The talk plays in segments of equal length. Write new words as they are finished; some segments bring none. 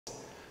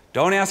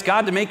Don't ask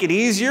God to make it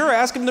easier,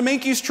 ask Him to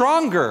make you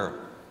stronger.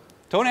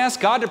 Don't ask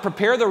God to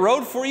prepare the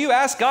road for you,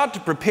 ask God to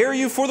prepare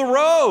you for the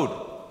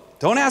road.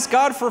 Don't ask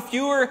God for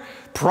fewer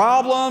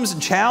problems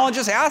and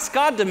challenges, ask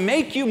God to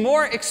make you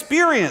more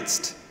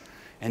experienced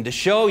and to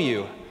show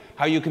you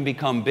how you can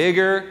become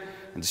bigger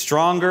and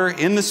stronger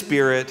in the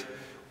Spirit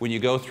when you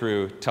go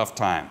through tough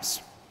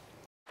times.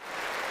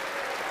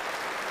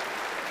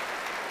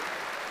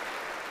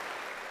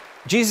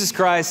 Jesus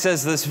Christ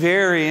says this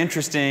very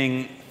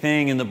interesting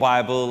thing in the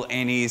Bible,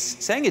 and He's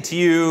saying it to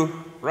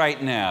you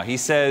right now. He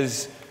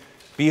says,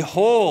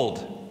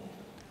 "Behold,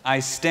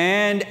 I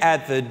stand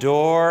at the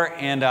door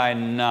and I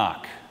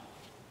knock.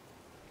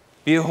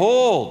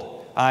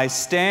 Behold, I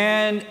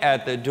stand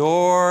at the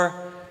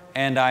door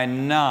and I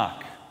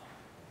knock.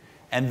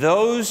 And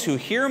those who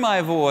hear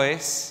my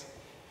voice,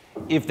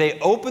 if they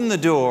open the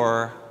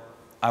door,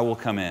 I will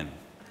come in."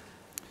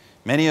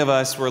 Many of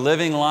us, we're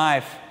living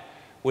life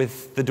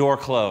with the door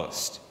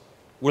closed.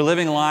 We're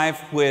living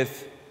life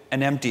with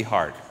an empty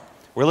heart.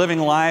 We're living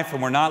life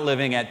and we're not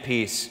living at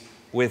peace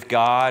with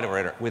God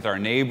or with our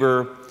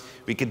neighbor.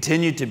 We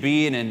continue to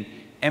be in an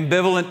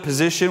ambivalent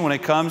position when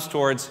it comes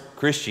towards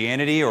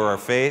Christianity or our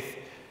faith.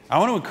 I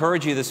want to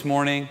encourage you this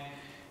morning,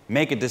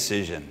 make a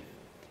decision.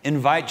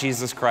 Invite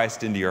Jesus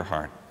Christ into your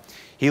heart.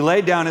 He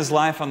laid down His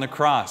life on the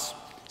cross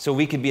so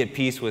we could be at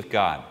peace with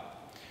God.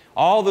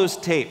 All those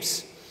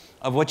tapes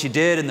of what you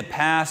did in the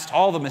past,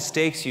 all the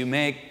mistakes you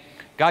make,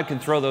 God can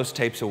throw those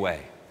tapes away.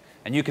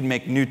 And you can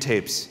make new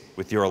tapes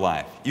with your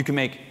life. You can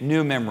make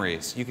new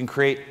memories. You can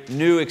create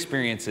new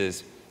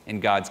experiences in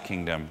God's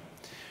kingdom.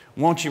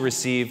 Won't you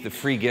receive the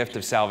free gift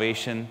of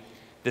salvation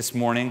this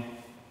morning?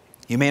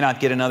 You may not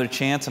get another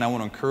chance, and I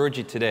want to encourage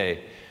you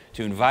today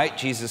to invite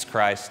Jesus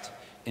Christ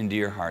into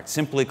your heart.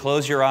 Simply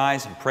close your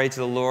eyes and pray to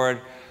the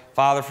Lord,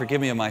 "Father, forgive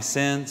me of my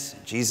sins.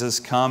 Jesus,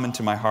 come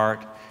into my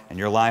heart," and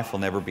your life will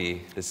never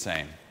be the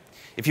same.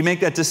 If you make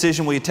that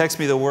decision, will you text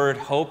me the word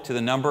HOPE to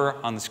the number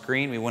on the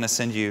screen? We want to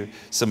send you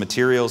some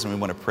materials, and we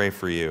want to pray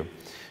for you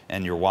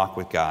and your walk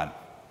with God.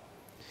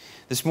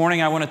 This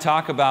morning, I want to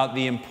talk about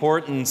the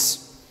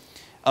importance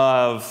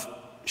of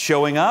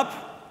showing up,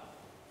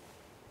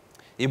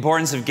 the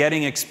importance of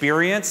getting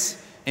experience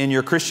in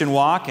your Christian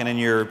walk and in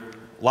your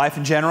life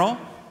in general,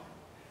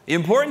 the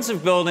importance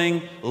of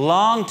building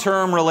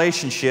long-term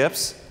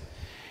relationships,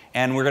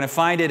 and we're going to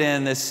find it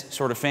in this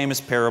sort of famous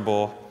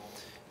parable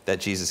that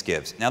Jesus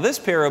gives. Now, this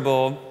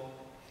parable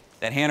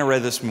that Hannah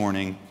read this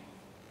morning,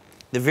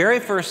 the very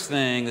first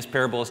thing this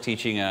parable is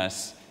teaching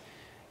us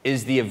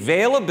is the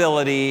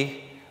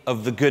availability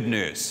of the good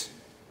news.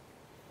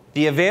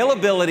 The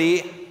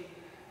availability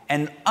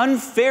and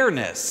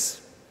unfairness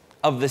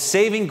of the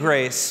saving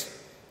grace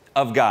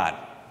of God.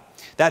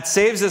 That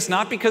saves us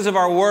not because of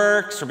our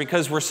works or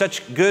because we're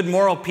such good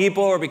moral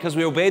people or because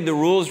we obeyed the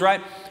rules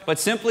right, but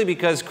simply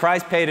because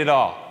Christ paid it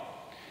all.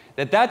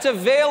 That's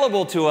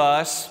available to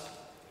us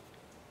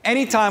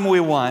anytime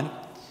we want,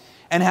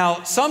 and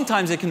how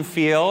sometimes it can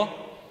feel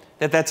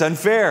that that's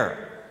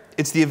unfair.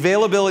 It's the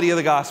availability of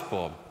the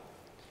gospel.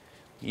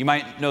 You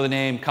might know the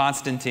name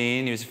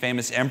Constantine. He was a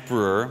famous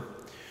emperor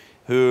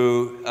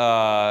who,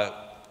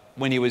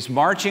 when he was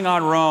marching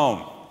on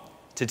Rome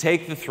to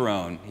take the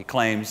throne, he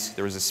claims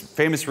there was this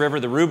famous river,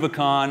 the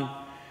Rubicon,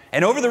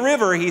 and over the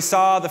river he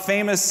saw the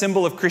famous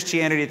symbol of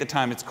Christianity at the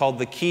time. It's called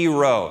the Key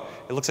Rho.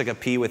 It looks like a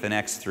P with an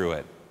X through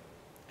it.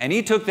 And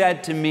he took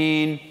that to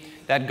mean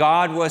that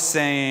God was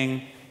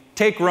saying,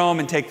 take Rome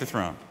and take the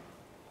throne.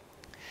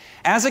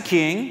 As a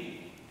king,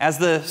 as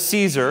the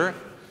Caesar,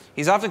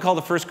 he's often called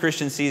the first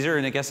Christian Caesar,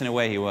 and I guess in a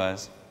way he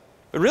was.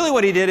 But really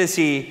what he did is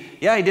he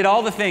did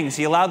all the things.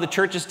 He allowed the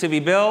churches to be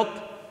built.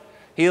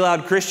 He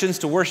allowed Christians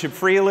to worship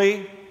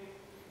freely.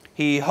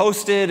 He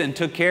hosted and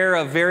took care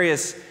of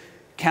various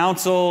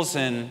councils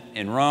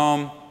in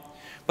Rome.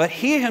 But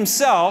he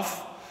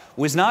himself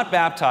was not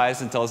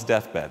baptized until his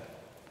deathbed.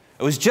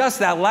 It was just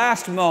that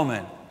last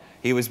moment.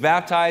 He was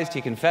baptized,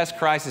 he confessed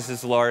Christ as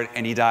his Lord,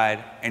 and he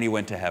died, and he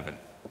went to heaven.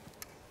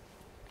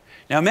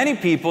 Now, many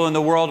people in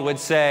the world would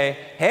say,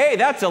 hey,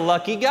 that's a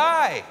lucky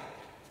guy.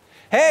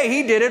 Hey,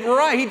 he did it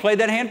right. He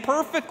played that hand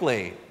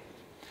perfectly.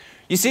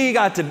 You see, he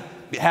got to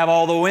have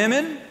all the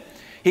women.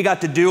 He got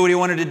to do what he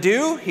wanted to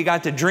do. He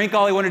got to drink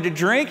all he wanted to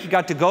drink. He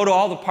got to go to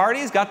all the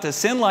parties, got to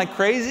sin like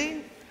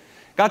crazy,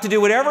 got to do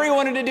whatever he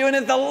wanted to do, and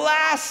at the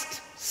last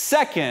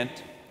second,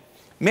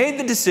 made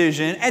the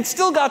decision, and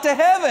still got to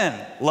heaven.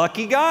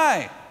 Lucky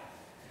guy.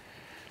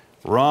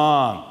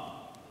 Wrong.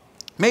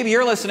 Maybe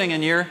you're listening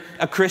and you're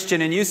a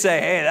Christian and you say,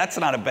 hey, that's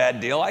not a bad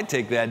deal. I'd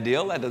take that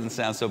deal. That doesn't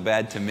sound so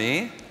bad to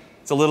me.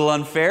 It's a little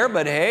unfair,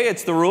 but hey,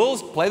 it's the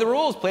rules. Play the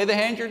rules. Play the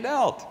hand you're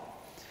dealt.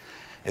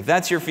 If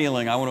that's your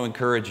feeling, I want to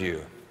encourage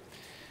you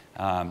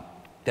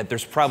that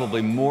there's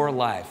probably more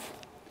life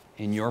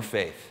in your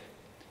faith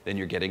than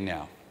you're getting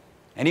now.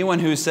 Anyone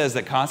who says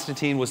that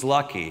Constantine was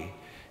lucky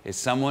is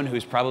someone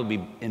who's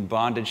probably in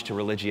bondage to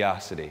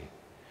religiosity,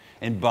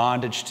 in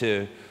bondage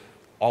to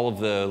all of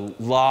the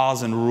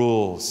laws and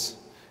rules,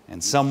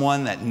 and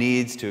someone that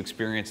needs to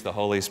experience the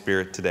Holy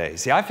Spirit today.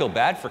 See, I feel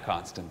bad for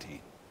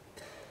Constantine.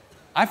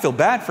 I feel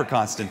bad for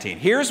Constantine.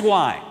 Here's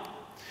why.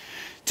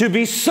 To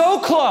be so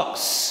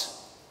close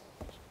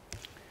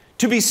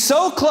to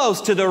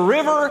the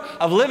river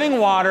of living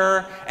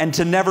water and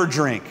to never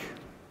drink.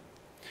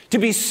 To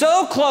be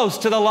so close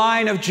to the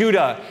Lion of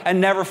Judah and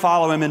never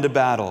follow him into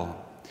battle.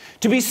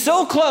 To be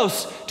so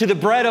close to the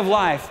bread of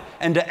life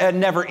and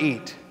never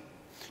eat.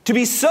 To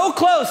be so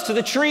close to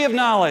the tree of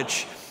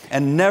knowledge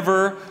and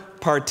never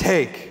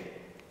partake.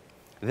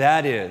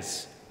 That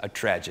is a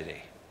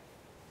tragedy.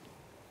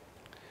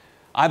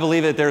 I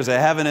believe that there's a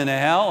heaven and a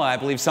hell. I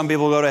believe some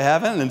people go to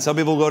heaven and some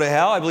people go to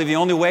hell. I believe the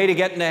only way to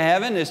get into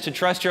heaven is to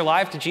trust your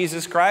life to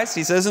Jesus Christ.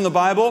 He says in the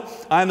Bible,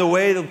 I am the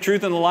way, the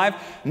truth, and the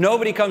life.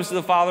 Nobody comes to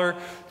the Father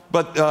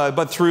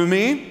but through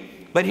me.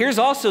 But here's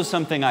also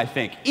something I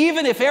think.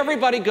 Even if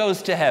everybody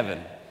goes to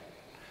heaven,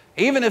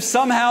 even if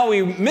somehow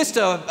we missed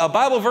a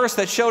Bible verse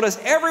that showed us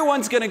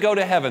everyone's going to go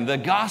to heaven, the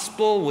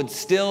gospel would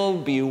still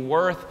be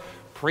worth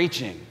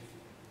preaching.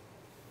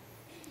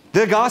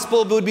 The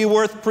gospel would be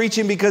worth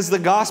preaching because the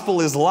gospel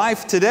is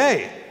life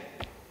today.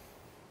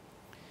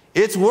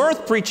 It's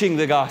worth preaching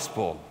the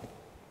gospel.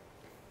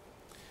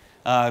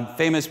 A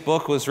famous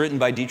book was written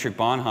by Dietrich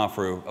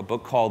Bonhoeffer, a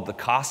book called The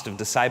Cost of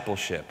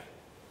Discipleship.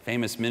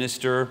 Famous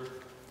minister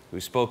who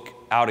spoke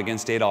out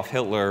against Adolf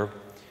Hitler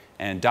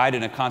and died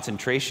in a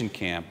concentration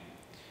camp.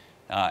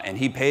 And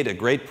he paid a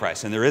great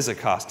price, and there is a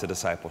cost to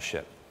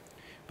discipleship.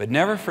 But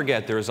never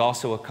forget there is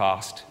also a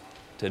cost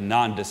to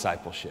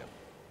non-discipleship.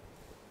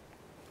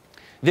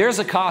 There's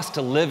a cost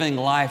to living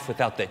life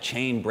without the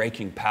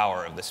chain-breaking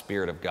power of the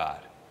Spirit of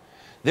God.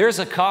 There's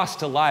a cost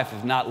to life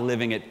of not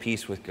living at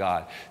peace with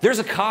God. There's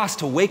a cost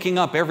to waking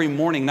up every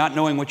morning not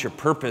knowing what your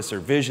purpose or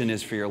vision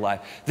is for your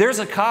life. There's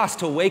a cost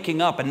to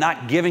waking up and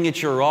not giving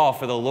it your all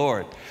for the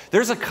Lord.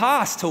 There's a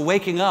cost to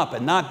waking up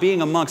and not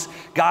being amongst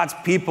God's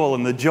people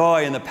and the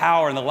joy and the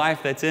power and the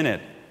life that's in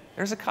it.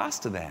 There's a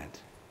cost to that.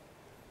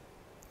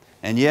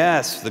 And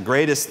yes, the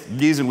greatest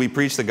reason we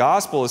preach the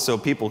gospel is so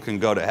people can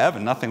go to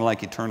heaven. Nothing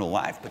like eternal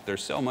life, but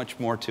there's so much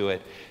more to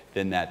it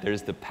than that.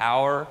 There's the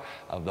power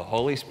of the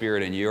Holy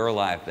Spirit in your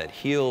life that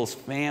heals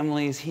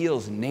families,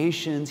 heals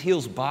nations,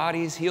 heals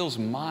bodies, heals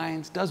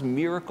minds, does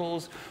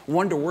miracles,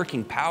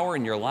 wonder-working power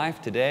in your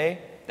life today.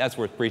 That's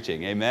worth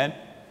preaching, amen?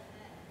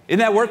 Isn't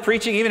that worth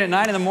preaching even at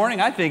 9 in the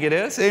morning? I think it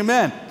is,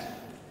 amen.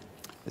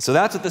 So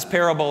that's what this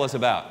parable is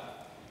about.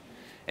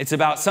 It's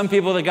about some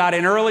people that got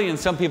in early and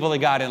some people that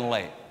got in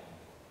late.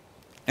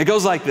 It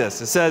goes like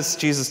this. It says,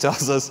 Jesus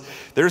tells us,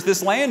 there's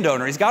this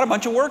landowner. He's got a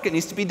bunch of work that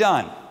needs to be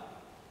done.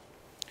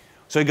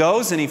 So he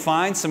goes and he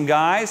finds some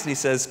guys and he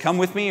says, come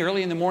with me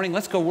early in the morning.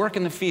 Let's go work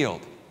in the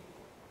field.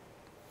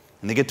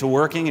 And they get to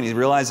working and he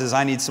realizes,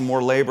 I need some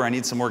more labor. I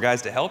need some more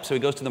guys to help. So he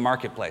goes to the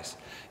marketplace.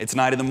 It's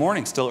 9 in the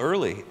morning, still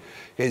early.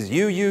 He says,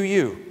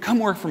 you, come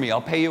work for me.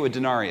 I'll pay you a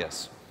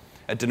denarius.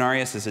 A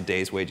denarius is a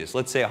day's wages.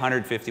 Let's say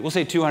 $150. We'll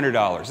say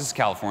 $200. This is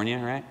California,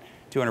 right?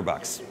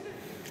 $200. So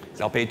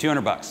I'll pay you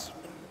 $200.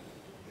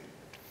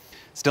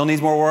 Still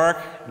needs more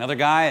work. Another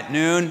guy at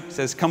noon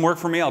says, come work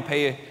for me. I'll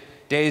pay you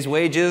day's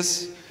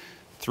wages.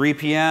 3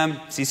 p.m.,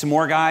 see some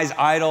more guys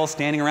idle,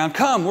 standing around.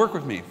 Come, work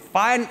with me.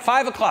 5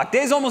 o'clock,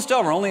 day's almost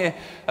over. Only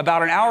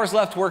about an hour's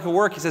left to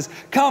work. He says,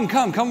 come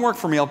work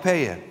for me. I'll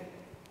pay you.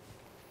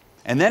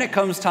 And then it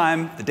comes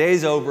time, the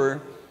day's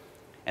over,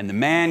 and the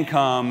man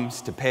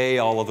comes to pay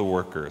all of the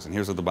workers. And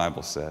here's what the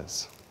Bible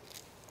says.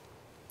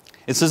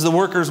 It says the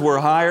workers were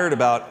hired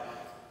about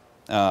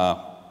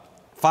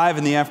 5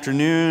 in the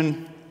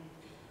afternoon,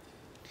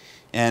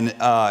 and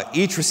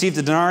each received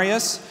a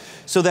denarius,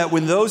 so that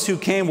when those who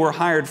came were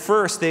hired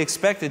first, they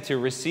expected to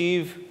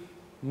receive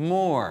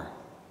more.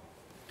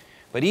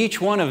 But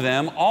each one of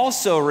them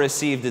also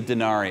received a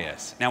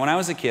denarius. Now, when I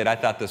was a kid, I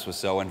thought this was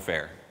so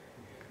unfair.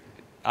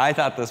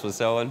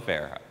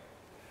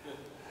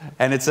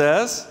 And it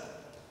says,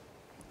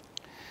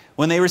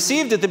 when they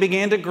received it, they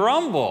began to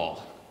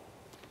grumble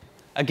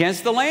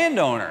against the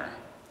landowner.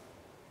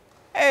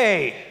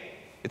 Hey,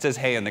 it says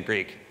hey in the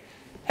Greek.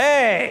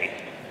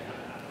 Hey,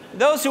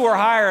 those who were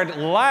hired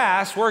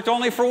last worked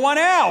only for 1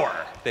 hour,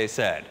 they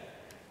said.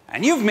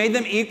 And you've made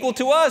them equal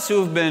to us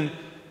who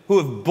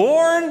have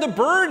borne the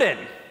burden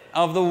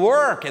of the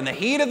work and the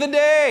heat of the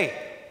day.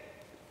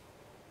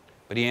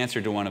 But he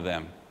answered to one of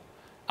them,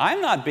 I'm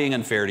not being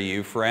unfair to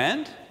you,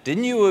 friend.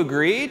 Didn't you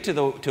agree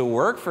to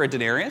work for a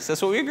denarius?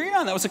 That's what we agreed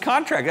on. That was a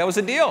contract. That was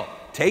a deal.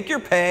 Take your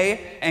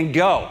pay and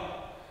go.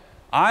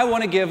 I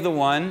want to give the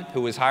one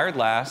who was hired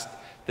last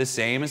the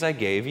same as I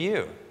gave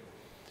you.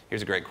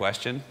 Here's a great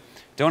question.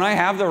 Don't I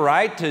have the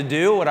right to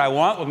do what I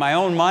want with my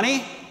own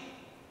money?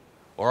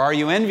 Or are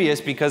you envious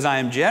because I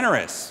am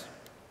generous?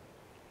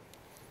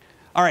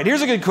 All right,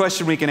 here's a good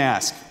question we can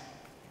ask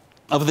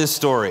of this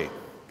story.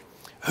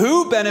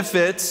 Who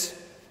benefits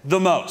the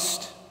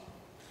most?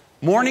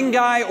 Morning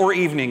guy or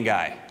evening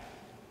guy?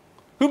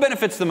 Who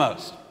benefits the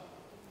most?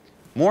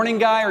 Morning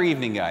guy or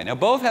evening guy? Now,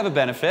 both have a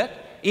benefit.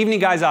 Evening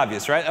guy's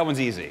obvious, right? That one's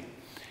easy.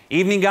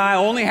 Evening guy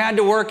only had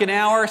to work an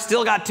hour,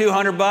 still got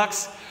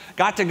 $200.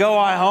 Got to go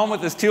on home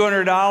with his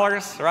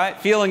 $200, right?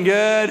 Feeling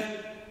good,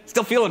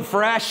 still feeling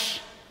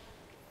fresh.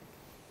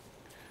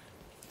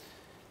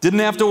 Didn't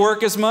have to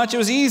work as much. It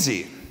was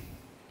easy.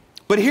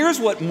 But here's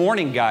what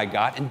morning guy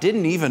got and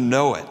didn't even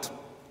know it.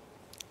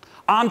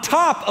 On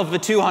top of the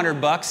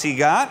 $200 he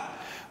got,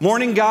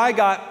 morning guy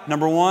got,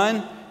 number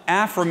one,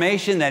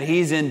 affirmation that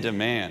he's in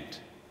demand.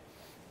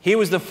 He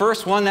was the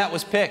first one that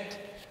was picked,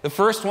 the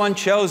first one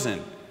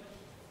chosen.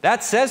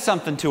 That says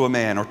something to a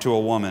man or to a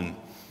woman.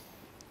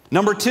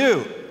 Number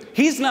two,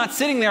 he's not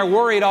sitting there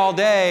worried all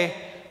day,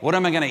 what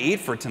am I going to eat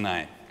for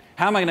tonight?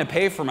 How am I going to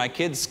pay for my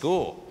kids'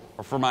 school?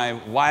 Or for my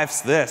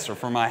wife's this, or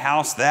for my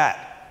house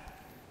that?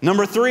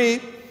 Number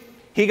three,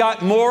 he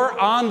got more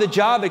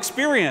on-the-job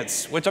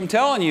experience, which I'm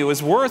telling you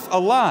is worth a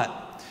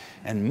lot.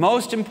 And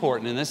most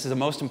important, and this is the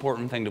most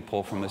important thing to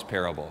pull from this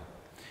parable,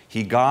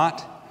 he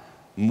got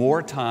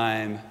more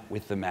time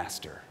with the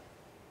master.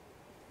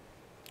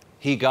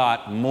 He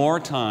got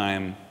more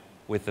time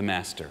with the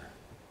master.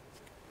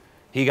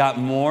 He got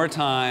more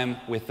time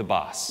with the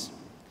boss.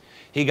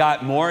 He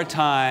got more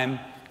time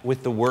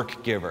with the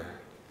work giver.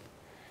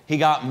 He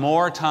got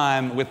more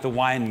time with the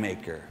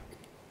winemaker.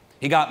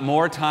 He got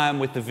more time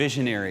with the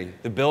visionary,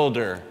 the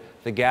builder,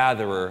 the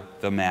gatherer,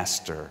 the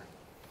master.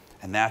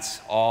 And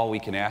that's all we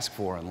can ask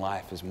for in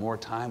life is more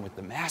time with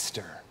the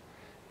master.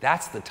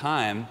 That's the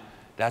time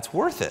that's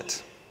worth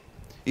it.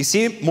 You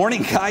see,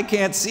 morning guy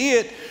can't see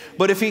it,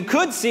 but if he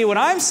could see what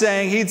I'm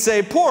saying, he'd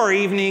say, poor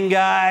evening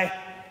guy.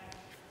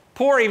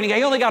 Poor evening guy.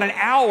 He only got an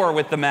hour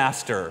with the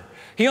master.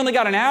 He only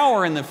got an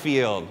hour in the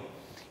field.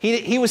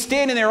 He was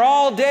standing there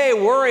all day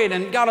worried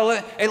and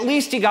at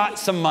least he got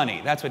some money.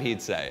 That's what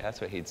he'd say.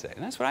 That's what he'd say.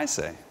 And that's what I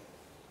say.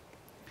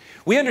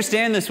 We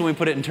understand this when we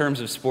put it in terms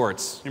of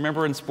sports. You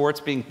remember in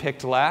sports being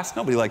picked last?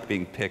 Nobody liked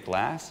being picked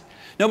last.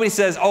 Nobody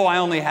says, oh, I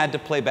only had to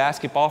play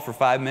basketball for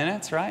 5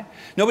 minutes, right?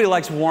 Nobody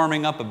likes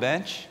warming up a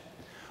bench.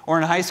 Or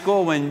in high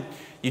school when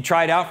you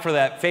tried out for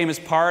that famous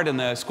part in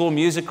the school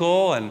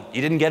musical and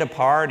you didn't get a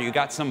part, or you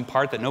got some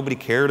part that nobody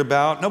cared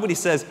about. Nobody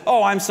says,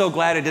 oh, I'm so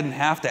glad I didn't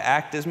have to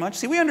act as much.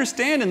 See, we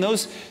understand in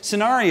those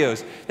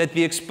scenarios that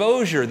the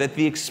exposure, that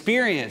the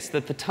experience,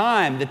 that the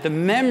time, that the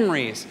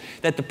memories,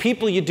 that the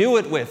people you do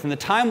it with, and the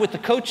time with the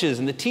coaches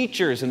and the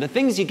teachers and the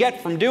things you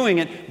get from doing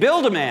it,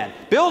 build a man,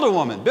 build a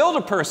woman, build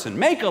a person,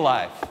 make a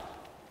life.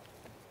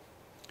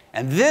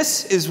 And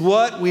this is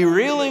what we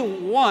really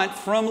want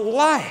from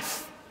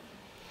life.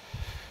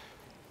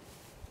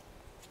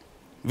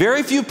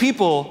 Very few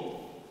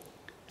people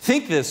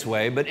think this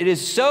way, but it is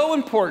so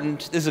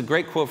important, this is a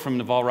great quote from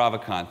Naval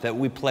Ravikant, that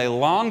we play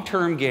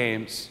long-term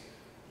games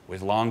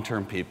with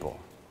long-term people.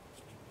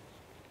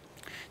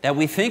 That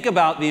we think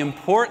about the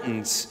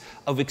importance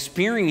of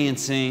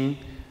experiencing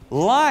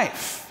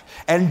life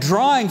and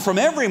drawing from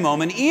every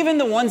moment, even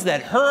the ones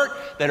that hurt,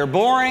 that are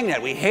boring,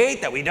 that we hate,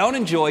 that we don't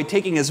enjoy,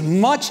 taking as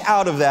much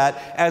out of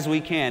that as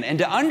we can, and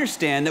to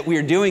understand that we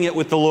are doing it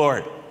with the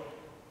Lord.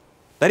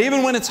 That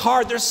even when it's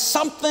hard, there's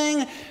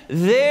something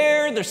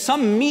there, there's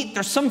some meat,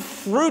 there's some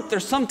fruit,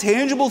 there's some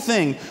tangible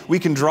thing we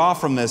can draw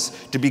from this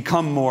to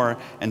become more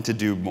and to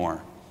do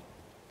more.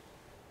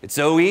 It's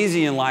so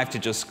easy in life to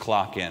just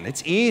clock in.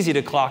 It's easy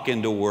to clock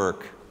into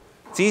work.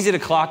 It's easy to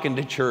clock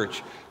into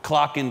church,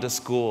 clock into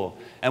school,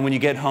 and when you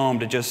get home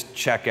to just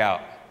check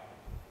out.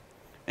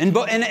 And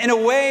in a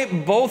way,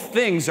 both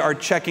things are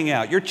checking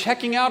out. You're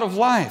checking out of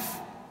life.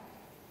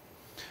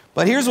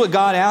 But here's what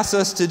God asks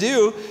us to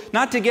do,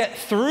 not to get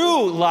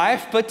through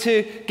life, but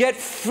to get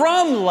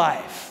from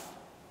life.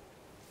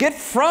 Get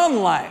from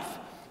life.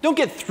 Don't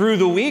get through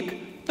the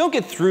week. Don't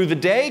get through the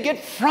day.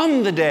 Get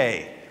from the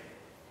day.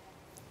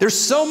 There's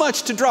so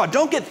much to draw.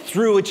 Don't get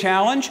through a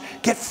challenge.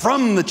 Get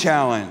from the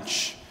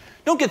challenge.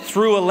 Don't get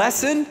through a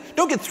lesson.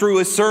 Don't get through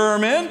a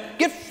sermon.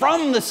 Get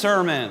from the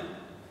sermon.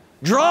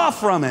 Draw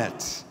from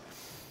it.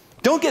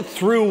 Don't get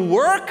through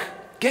work.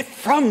 Get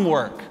from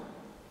work.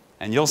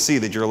 And you'll see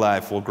that your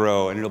life will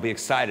grow and you'll be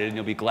excited and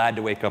you'll be glad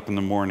to wake up in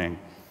the morning.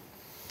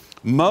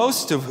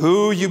 Most of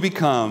who you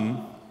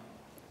become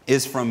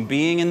is from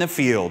being in the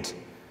field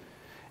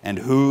and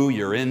who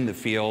you're in the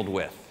field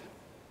with.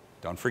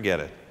 Don't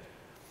forget it.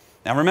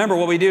 Now remember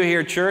what we do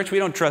here at church. We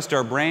don't trust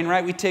our brain,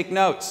 right? We take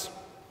notes.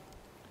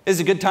 This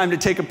is a good time to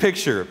take a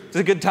picture. It's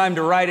a good time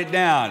to write it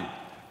down.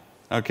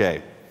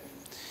 Okay.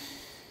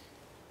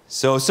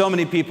 So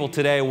many people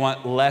today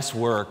want less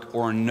work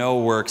or no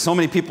work. So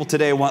many people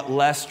today want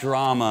less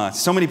drama.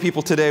 So many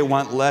people today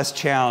want less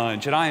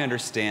challenge, and I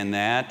understand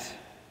that.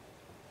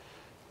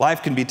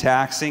 Life can be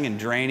taxing and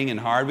draining and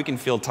hard. We can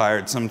feel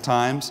tired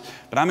sometimes,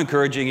 but I'm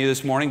encouraging you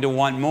this morning to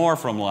want more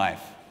from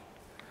life.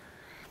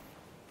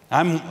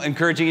 I'm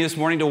encouraging you this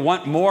morning to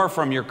want more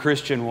from your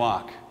Christian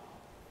walk.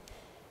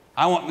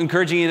 I'm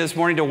encouraging you this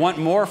morning to want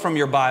more from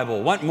your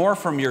Bible, want more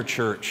from your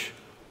church,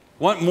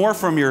 want more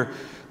from your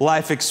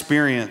life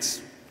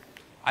experience.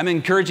 I'm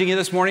encouraging you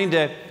this morning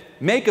to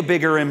make a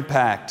bigger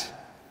impact.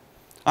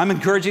 I'm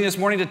encouraging you this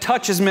morning to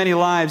touch as many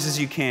lives as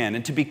you can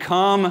and to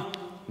become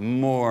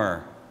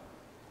more.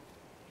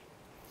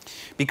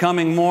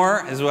 Becoming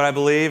more is what I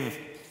believe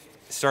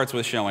starts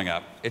with showing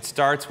up. It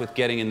starts with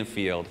getting in the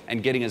field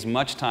and getting as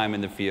much time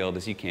in the field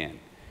as you can.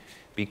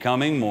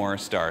 Becoming more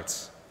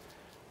starts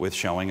with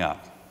showing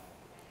up.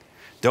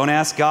 Don't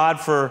ask God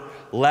for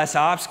less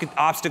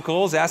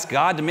obstacles. Ask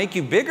God to make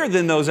you bigger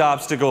than those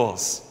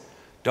obstacles.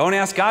 Don't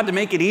ask God to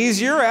make it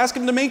easier. Ask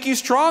Him to make you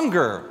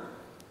stronger.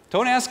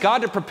 Don't ask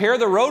God to prepare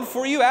the road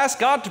for you. Ask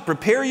God to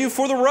prepare you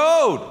for the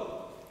road.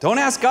 Don't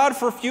ask God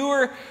for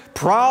fewer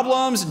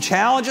problems and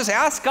challenges.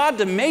 Ask God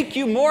to make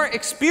you more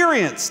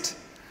experienced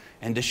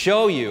and to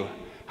show you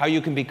how you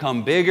can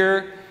become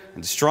bigger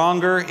and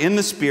stronger in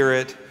the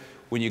Spirit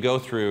when you go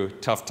through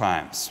tough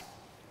times.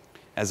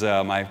 As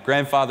my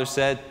grandfather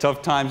said,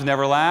 tough times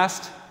never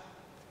last,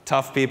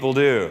 tough people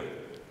do.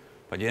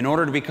 But in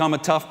order to become a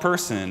tough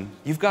person,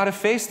 you've got to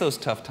face those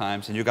tough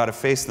times, and you've got to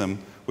face them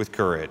with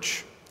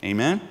courage.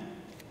 Amen?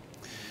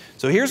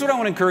 So here's what I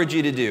want to encourage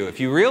you to do. If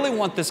you really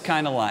want this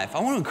kind of life,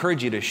 I want to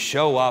encourage you to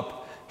show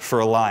up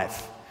for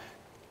life.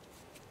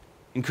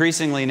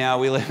 Increasingly now,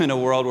 we live in a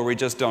world where we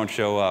just don't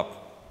show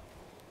up.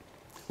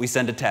 We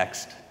send a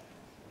text.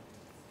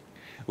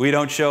 We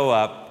don't show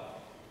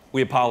up.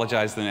 We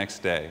apologize the next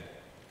day.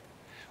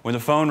 When the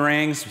phone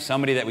rings from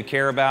somebody that we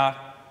care about,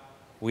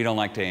 we don't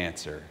like to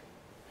answer.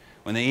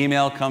 When the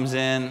email comes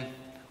in,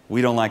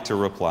 we don't like to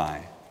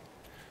reply.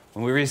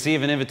 When we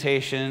receive an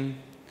invitation,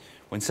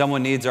 when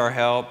someone needs our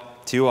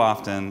help, too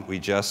often we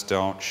just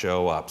don't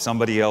show up.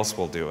 Somebody else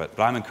will do it.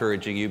 But I'm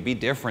encouraging you, be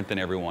different than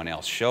everyone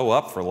else. Show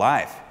up for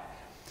life.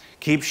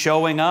 Keep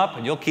showing up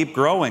and you'll keep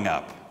growing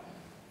up.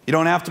 You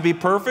don't have to be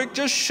perfect,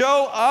 just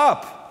show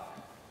up.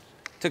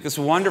 Took this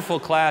wonderful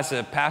class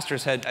I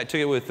took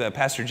it with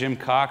Pastor Jim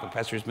Cock. The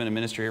pastor's been in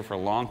ministry here for a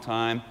long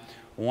time.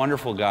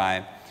 Wonderful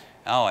guy.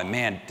 Oh, and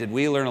man, did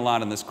we learn a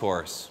lot in this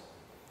course.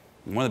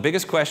 And one of the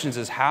biggest questions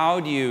is how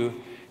do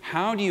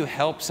you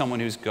help someone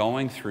who's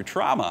going through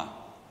trauma?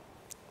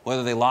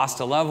 Whether they lost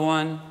a loved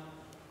one,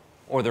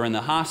 or they're in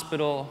the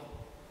hospital,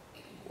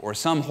 or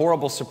some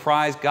horrible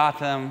surprise got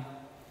them.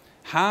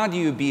 How do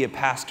you be a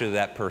pastor to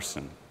that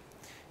person?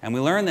 And we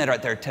learn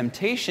that their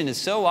temptation is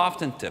so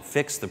often to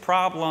fix the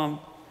problem,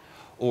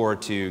 or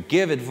to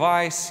give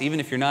advice, even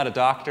if you're not a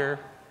doctor.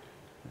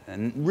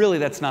 And really,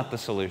 that's not the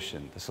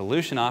solution. The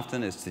solution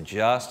often is to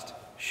just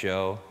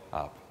show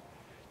up,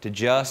 to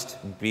just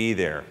be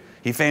there.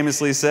 He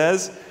famously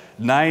says,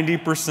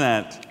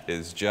 90%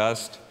 is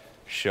just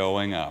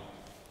showing up.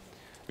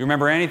 You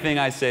remember anything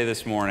I say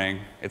this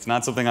morning, it's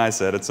not something I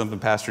said, it's something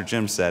Pastor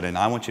Jim said, and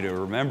I want you to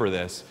remember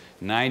this,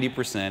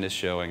 90% is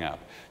showing up.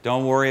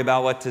 Don't worry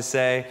about what to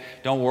say.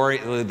 Don't worry,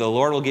 the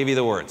Lord will give you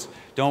the words.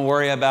 Don't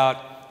worry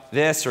about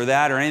this or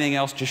that or anything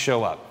else, just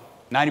show up.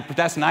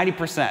 That's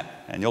 90%,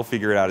 and you'll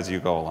figure it out as you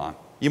go along.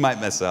 You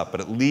might mess up,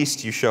 but at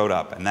least you showed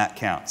up, and that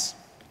counts.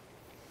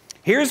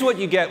 Here's what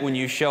you get when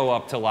you show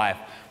up to life,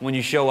 when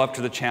you show up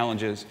to the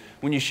challenges,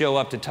 when you show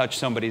up to touch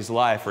somebody's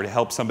life or to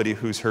help somebody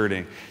who's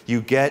hurting.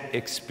 You get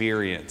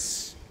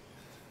experience.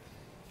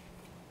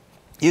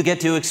 You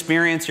get to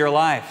experience your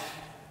life.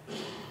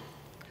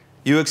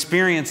 You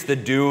experience the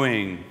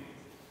doing.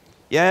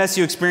 Yes,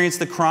 you experience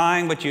the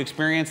crying, but you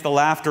experience the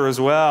laughter as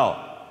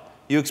well.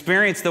 You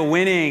experience the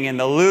winning and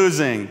the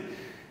losing.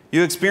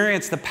 You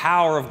experience the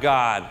power of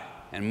God.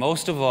 And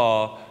most of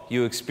all,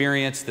 you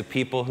experience the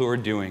people who are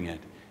doing it.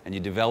 And you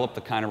develop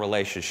the kind of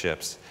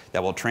relationships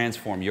that will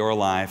transform your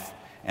life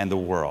and the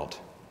world.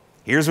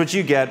 Here's what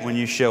you get when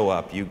you show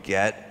up. You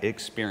get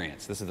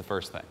experience. This is the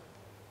first thing.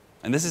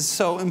 And this is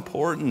so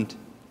important.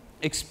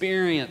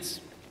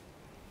 Experience.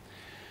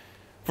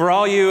 For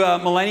all you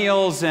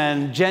millennials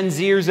and Gen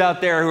Zers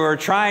out there who are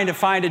trying to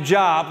find a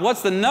job,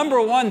 what's the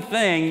number one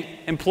thing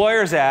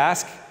employers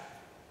ask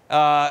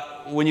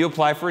when you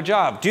apply for a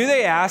job? Do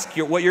they ask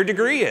what your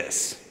degree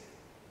is?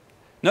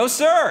 No,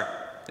 sir.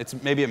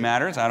 Maybe it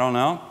matters, I don't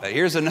know. But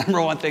here's the number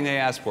one thing they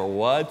ask for.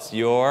 What's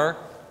your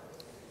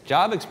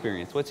job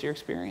experience? What's your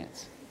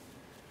experience?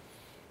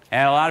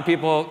 And a lot of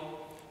people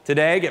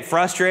today get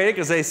frustrated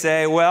because they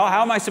say, well,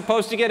 how am I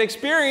supposed to get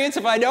experience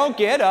if I don't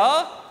get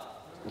a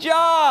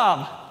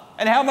job?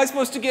 And how am I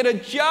supposed to get a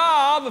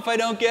job if I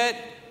don't get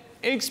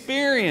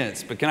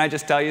experience? But can I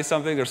just tell you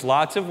something? There's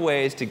lots of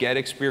ways to get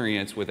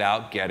experience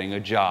without getting a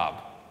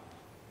job.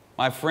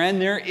 My friend,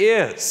 there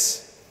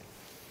is.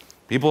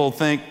 People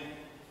think,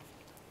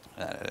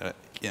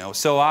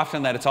 so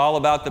often that it's all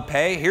about the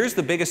pay. Here's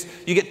the biggest,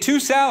 you get 2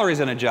 salaries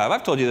in a job.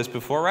 I've told you this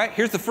before, right?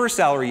 Here's the first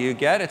salary you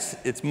get,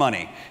 it's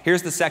money.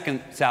 Here's the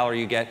second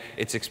salary you get,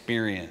 it's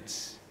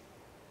experience.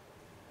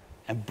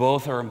 And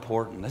both are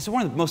important. This is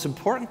one of the most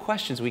important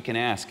questions we can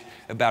ask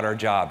about our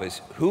job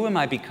is, who am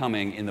I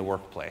becoming in the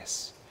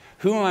workplace?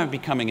 Who am I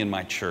becoming in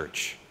my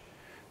church?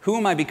 Who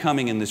am I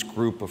becoming in this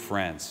group of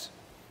friends?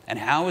 And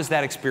how is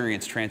that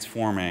experience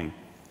transforming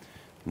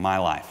my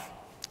life?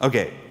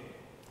 Okay.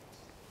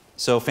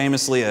 So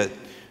famously,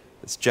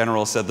 this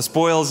general said, the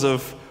spoils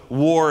of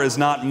war is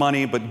not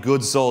money, but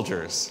good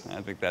soldiers.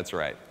 I think that's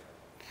right.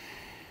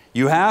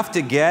 You have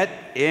to get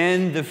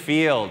in the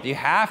field. You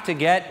have to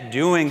get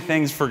doing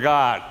things for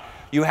God.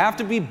 You have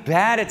to be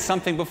bad at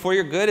something before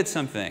you're good at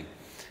something.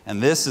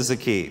 And this is the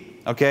key,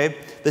 okay?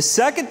 The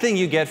second thing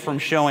you get from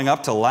showing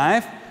up to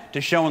life,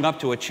 to showing up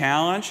to a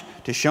challenge,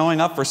 to showing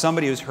up for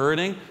somebody who's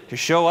hurting, to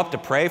show up to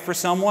pray for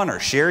someone or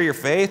share your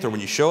faith, or when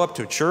you show up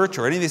to a church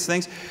or any of these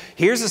things.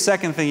 Here's the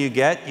second thing you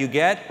get. You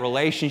get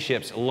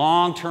relationships,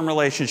 long-term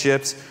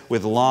relationships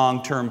with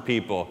long-term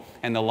people.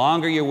 And the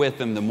longer you're with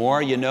them, the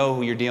more you know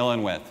who you're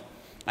dealing with.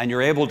 And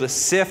you're able to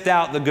sift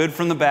out the good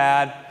from the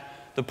bad,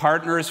 the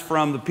partners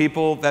from the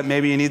people that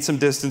maybe you need some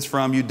distance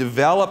from. You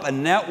develop a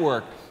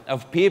network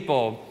of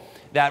people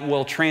that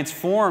will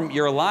transform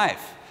your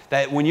life.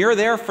 That when you're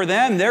there for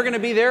them, they're going to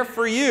be there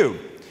for you.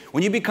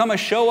 When you become a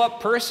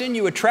show-up person,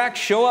 you attract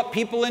show-up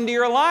people into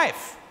your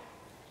life.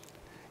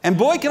 And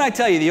boy, can I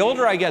tell you, the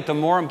older I get, the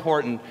more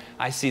important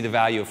I see the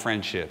value of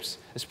friendships,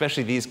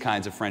 especially these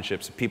kinds of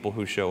friendships, people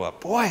who show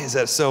up. Boy, is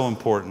that so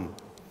important.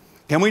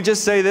 Can we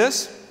just say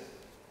this?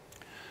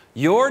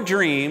 Your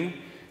dream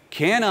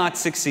cannot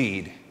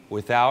succeed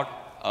without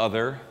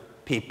other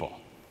people.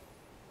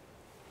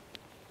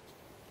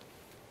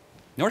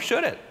 Nor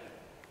should it.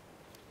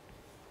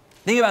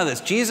 Think about this.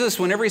 Jesus,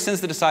 whenever he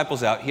sends the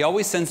disciples out, he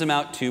always sends them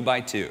out 2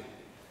 by 2.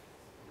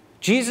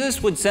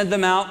 Jesus would send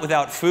them out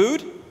without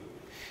food.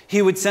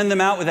 He would send them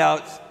out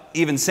without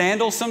even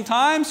sandals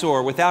sometimes,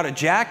 or without a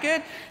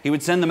jacket. He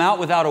would send them out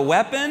without a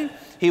weapon.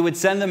 He would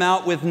send them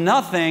out with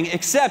nothing,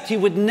 except he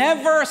would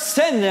never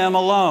send them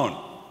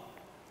alone.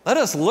 Let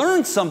us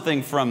learn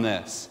something from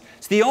this.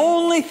 It's the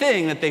only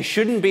thing that they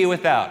shouldn't be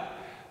without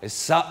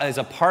is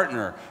a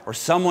partner or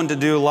someone to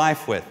do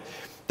life with.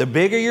 The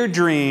bigger your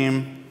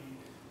dream,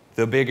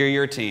 the bigger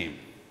your team.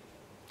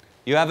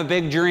 You have a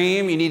big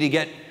dream, you need to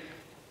get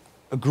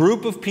a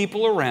group of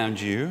people around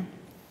you,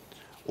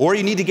 or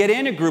you need to get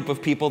in a group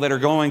of people that are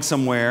going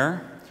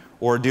somewhere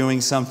or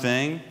doing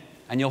something,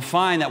 and you'll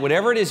find that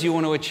whatever it is you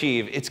want to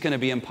achieve, it's going to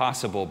be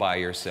impossible by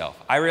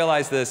yourself. I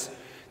realize this,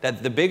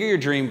 that the bigger your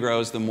dream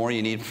grows, the more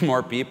you need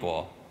more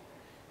people.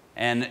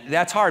 And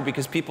that's hard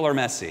because people are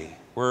messy.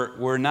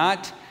 We're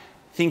not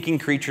thinking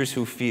creatures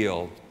who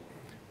feel.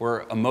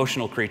 We're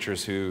emotional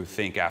creatures who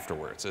think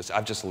afterwards.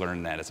 I've just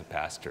learned that as a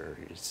pastor.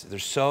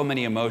 There's so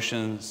many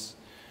emotions,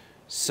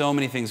 so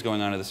many things going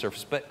on under the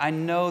surface. But I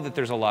know that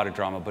there's a lot of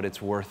drama, but it's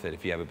worth it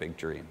if you have a big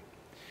dream.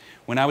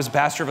 When I was a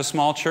pastor of a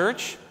small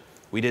church,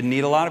 we didn't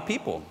need a lot of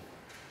people.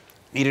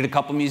 Needed a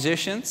couple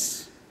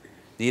musicians,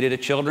 needed a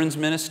children's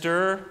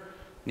minister,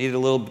 needed a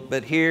little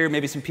bit here,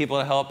 maybe some people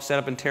to help set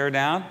up and tear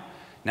down.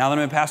 Now that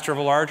I'm a pastor of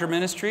a larger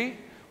ministry,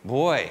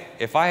 boy,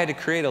 if I had to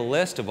create a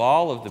list of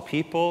all of the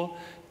people,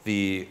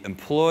 the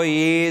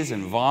employees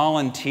and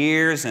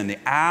volunteers and the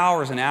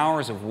hours and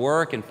hours of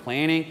work and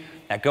planning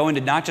that go into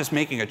not just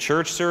making a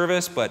church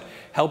service, but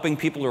helping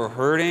people who are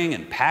hurting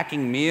and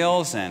packing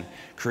meals and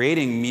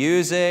creating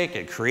music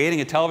and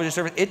creating a television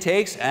service, it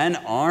takes an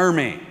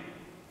army.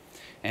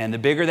 And the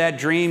bigger that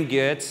dream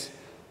gets,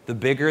 the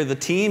bigger the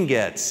team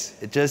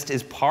gets. It just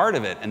is part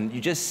of it. And you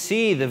just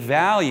see the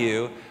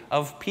value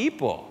of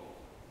people.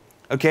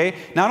 Okay?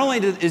 Not only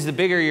is the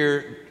bigger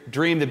your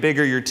dream, the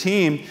bigger your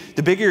team,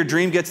 the bigger your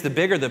dream gets, the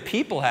bigger the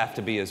people have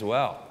to be as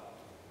well.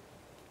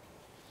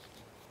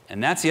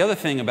 And that's the other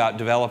thing about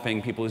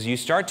developing people is you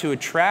start to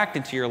attract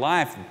into your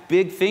life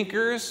big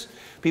thinkers,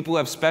 people who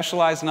have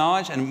specialized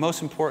knowledge, and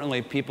most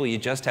importantly, people you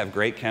just have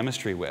great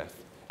chemistry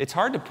with. It's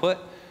hard to put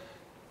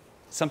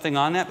something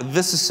on that, but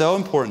this is so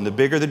important. The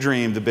bigger the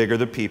dream, the bigger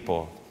the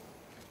people.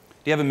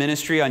 Do you have a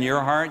ministry on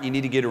your heart? You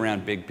need to get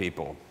around big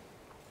people.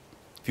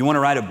 If you want to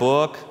write a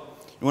book,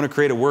 you want to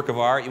create a work of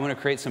art, you want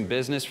to create some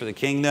business for the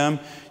kingdom,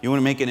 you want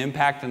to make an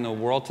impact in the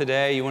world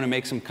today, you want to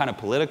make some kind of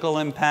political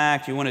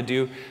impact, you want to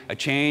do a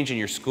change in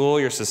your school,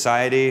 your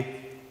society,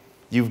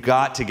 you've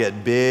got to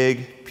get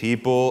big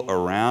people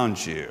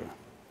around you.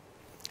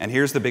 And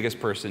here's the biggest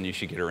person you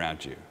should get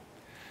around you.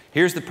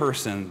 Here's the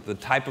person, the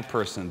type of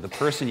person, the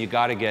person you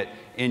got to get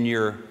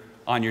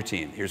on your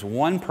team. Here's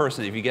one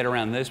person, if you get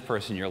around this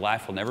person, your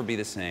life will never be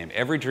the same.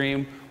 Every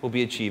dream will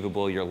be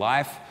achievable. Your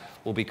life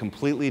will be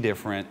completely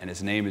different, and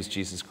his name is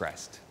Jesus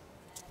Christ.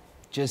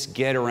 Just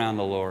get around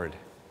the Lord.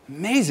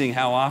 Amazing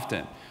how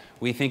often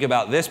we think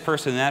about this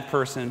person, that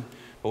person,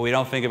 but we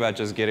don't think about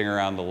just getting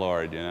around the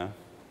Lord, you know?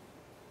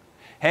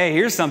 Hey,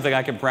 here's something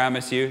I can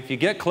promise you. If you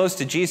get close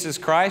to Jesus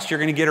Christ, you're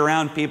going to get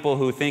around people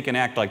who think and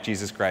act like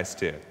Jesus Christ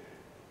too.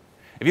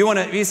 If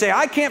you say,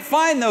 I can't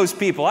find those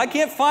people. I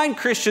can't find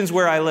Christians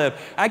where I live.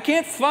 I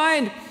can't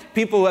find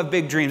people who have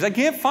big dreams. I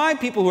can't find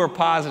people who are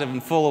positive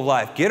and full of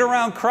life. Get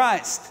around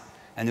Christ,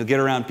 and you'll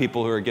get around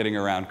people who are getting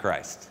around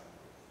Christ.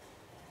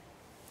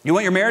 You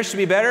want your marriage to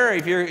be better?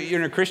 If you're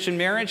in a Christian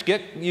marriage,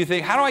 you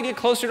think, how do I get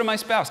closer to my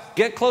spouse?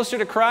 Get closer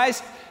to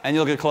Christ, and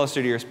you'll get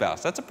closer to your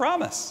spouse. That's a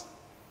promise.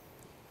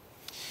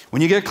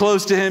 When you get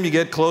close to him, you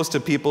get close to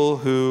people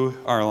who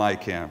are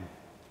like him.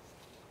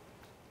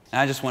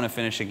 And I just want to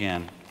finish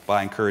again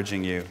by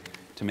encouraging you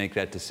to make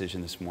that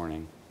decision this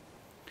morning.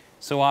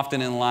 So often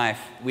in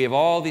life, we have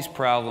all these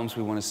problems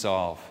we want to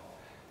solve,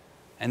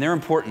 and they're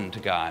important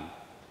to God.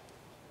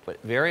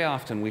 But very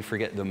often we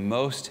forget the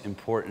most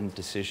important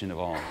decision of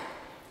all.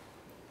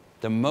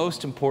 The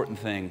most important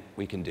thing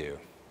we can do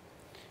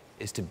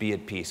is to be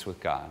at peace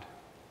with God.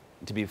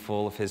 to be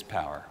full of his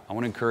power. I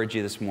want to encourage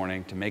you this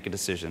morning to make a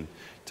decision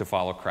to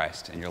follow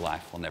Christ, and your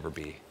life will never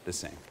be the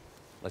same.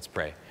 Let's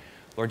pray.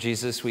 Lord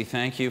Jesus, we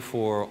thank you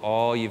for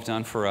all you've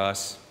done for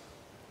us.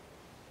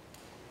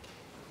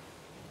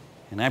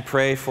 And I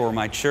pray for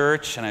my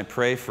church, and I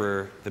pray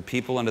for the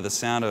people under the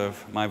sound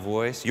of my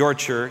voice, your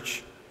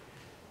church.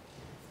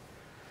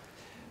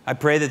 I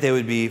pray that they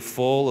would be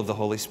full of the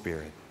Holy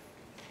Spirit.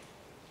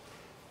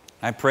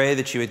 I pray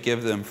that you would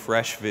give them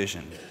fresh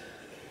vision.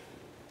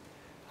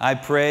 I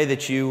pray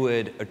that you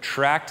would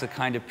attract the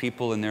kind of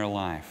people in their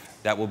life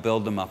that will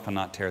build them up and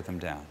not tear them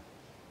down.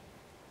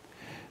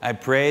 I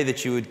pray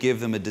that you would give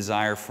them a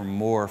desire for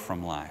more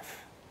from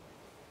life.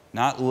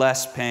 Not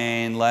less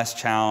pain, less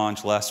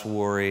challenge, less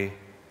worry,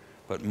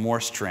 but more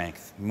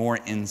strength, more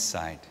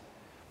insight,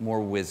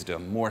 more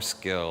wisdom, more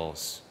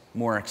skills,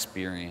 more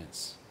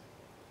experience.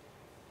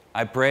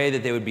 I pray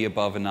that they would be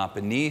above and not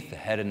beneath, the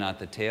head and not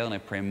the tail, and I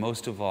pray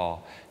most of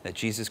all that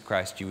Jesus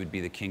Christ, you would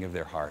be the king of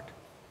their heart,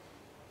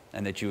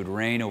 and that you would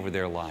reign over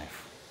their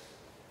life,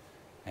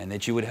 and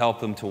that you would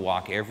help them to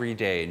walk every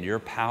day in your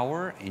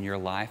power, in your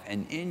life,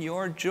 and in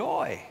your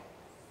joy.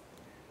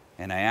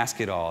 And I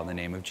ask it all in the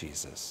name of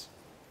Jesus.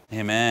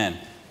 Amen.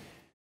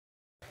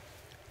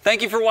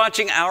 Thank you for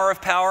watching Hour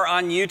of Power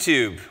on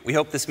YouTube. We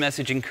hope this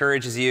message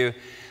encourages you.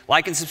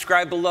 Like and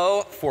subscribe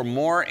below for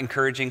more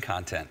encouraging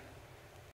content.